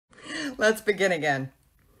Let's begin again.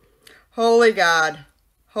 Holy God,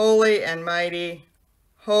 holy and mighty,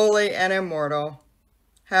 holy and immortal,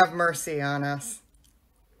 have mercy on us.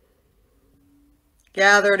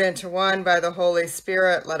 Gathered into one by the Holy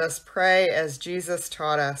Spirit, let us pray as Jesus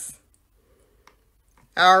taught us.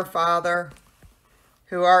 Our Father,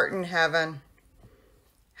 who art in heaven,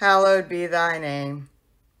 hallowed be thy name.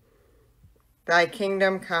 Thy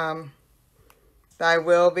kingdom come, thy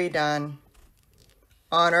will be done,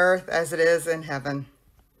 on earth as it is in heaven.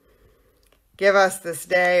 Give us this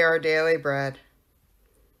day our daily bread,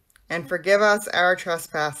 and forgive us our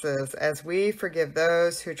trespasses as we forgive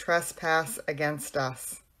those who trespass against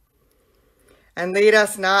us. And lead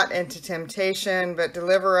us not into temptation, but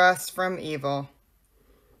deliver us from evil.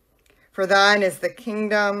 For thine is the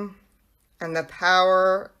kingdom, and the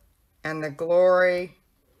power, and the glory,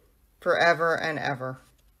 forever and ever.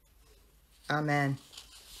 Amen.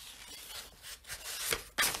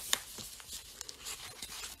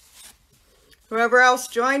 Whoever else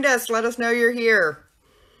joined us, let us know you're here.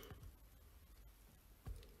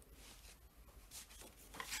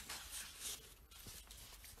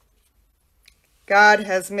 God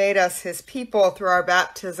has made us his people through our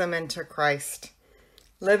baptism into Christ.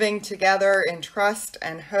 Living together in trust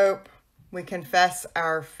and hope, we confess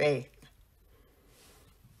our faith.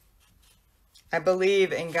 I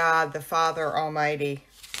believe in God, the Father Almighty,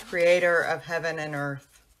 creator of heaven and earth.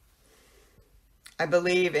 I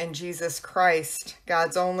believe in Jesus Christ,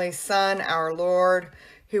 God's only Son, our Lord,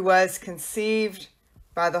 who was conceived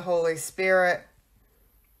by the Holy Spirit,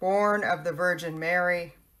 born of the Virgin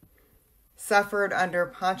Mary, suffered under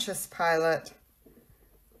Pontius Pilate,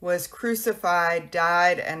 was crucified,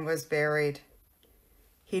 died, and was buried.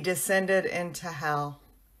 He descended into hell.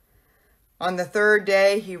 On the third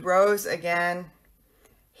day, he rose again.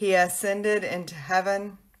 He ascended into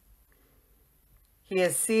heaven. He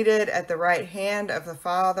is seated at the right hand of the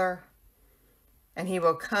Father, and he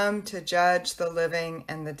will come to judge the living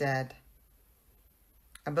and the dead.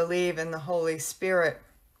 I believe in the Holy Spirit,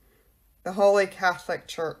 the Holy Catholic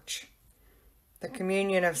Church, the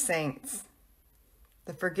communion of saints,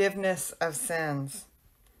 the forgiveness of sins,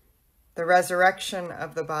 the resurrection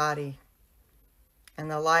of the body, and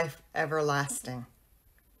the life everlasting.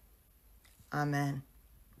 Amen.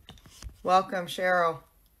 Welcome, Cheryl.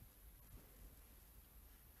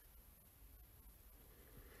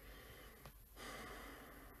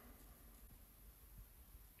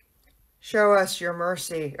 Show us your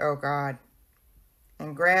mercy, O God,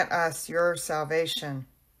 and grant us your salvation.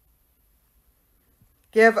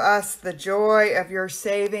 Give us the joy of your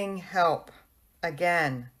saving help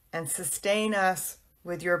again, and sustain us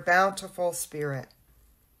with your bountiful Spirit.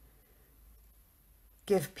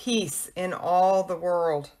 Give peace in all the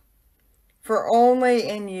world, for only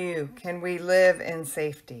in you can we live in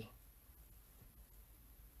safety.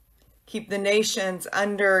 Keep the nations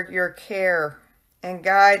under your care and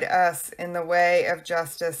guide us in the way of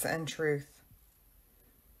justice and truth.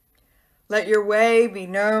 Let your way be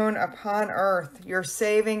known upon earth, your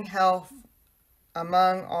saving health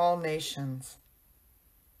among all nations.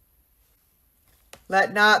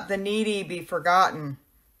 Let not the needy be forgotten,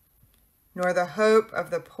 nor the hope of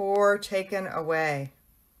the poor taken away.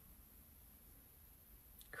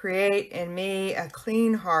 Create in me a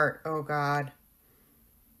clean heart, O God,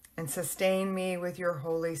 and sustain me with your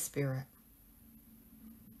Holy Spirit.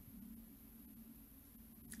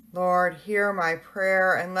 Lord, hear my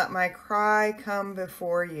prayer and let my cry come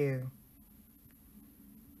before you.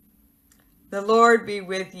 The Lord be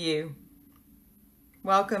with you.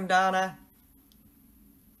 Welcome, Donna.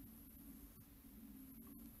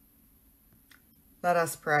 Let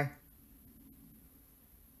us pray.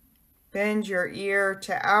 Bend your ear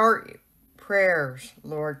to our prayers,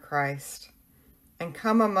 Lord Christ, and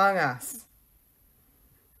come among us.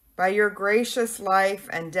 By your gracious life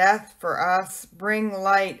and death for us, bring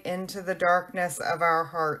light into the darkness of our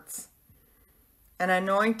hearts, and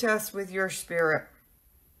anoint us with your Spirit.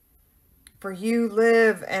 For you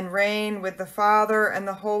live and reign with the Father and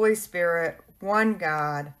the Holy Spirit, one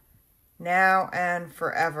God, now and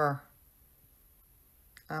forever.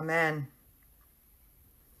 Amen.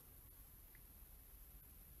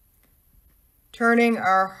 Turning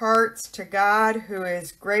our hearts to God, who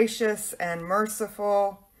is gracious and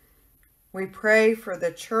merciful, we pray for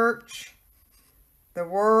the church, the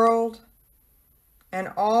world, and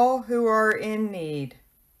all who are in need.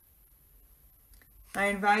 I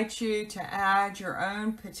invite you to add your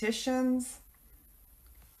own petitions,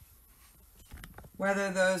 whether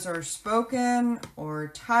those are spoken or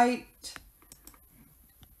typed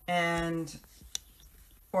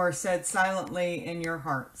or said silently in your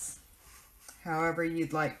hearts. however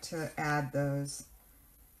you'd like to add those.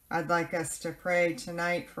 I'd like us to pray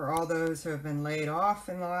tonight for all those who have been laid off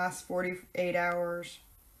in the last 48 hours.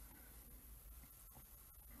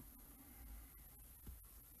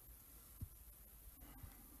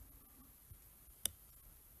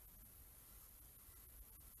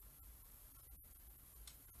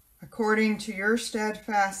 According to your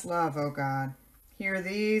steadfast love, O God, hear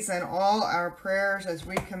these and all our prayers as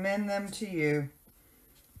we commend them to you,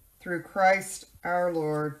 through Christ our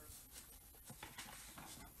Lord.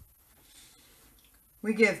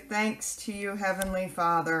 We give thanks to you, Heavenly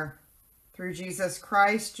Father, through Jesus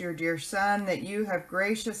Christ, your dear Son, that you have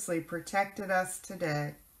graciously protected us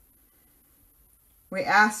today. We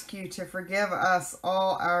ask you to forgive us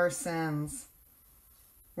all our sins,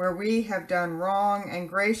 where we have done wrong, and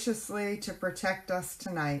graciously to protect us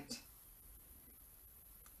tonight.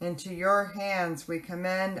 Into your hands we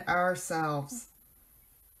commend ourselves,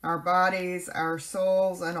 our bodies, our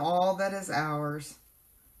souls, and all that is ours.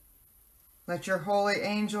 Let your holy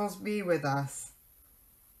angels be with us,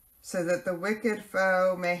 so that the wicked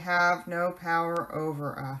foe may have no power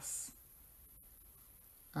over us.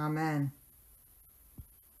 Amen.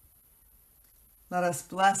 Let us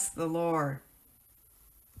bless the Lord.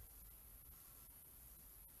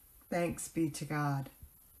 Thanks be to God.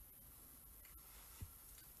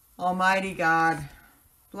 Almighty God,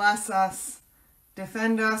 bless us,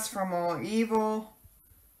 defend us from all evil,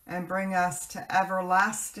 and bring us to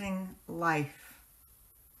everlasting life.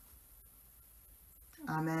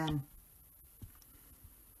 Amen.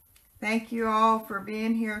 Thank you all for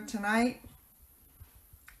being here tonight.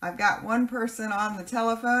 I've got one person on the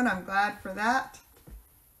telephone. I'm glad for that.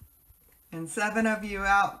 And 7 of you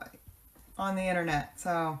out on the internet.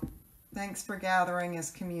 So thanks for gathering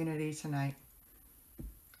as community tonight.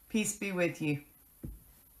 Peace be with you.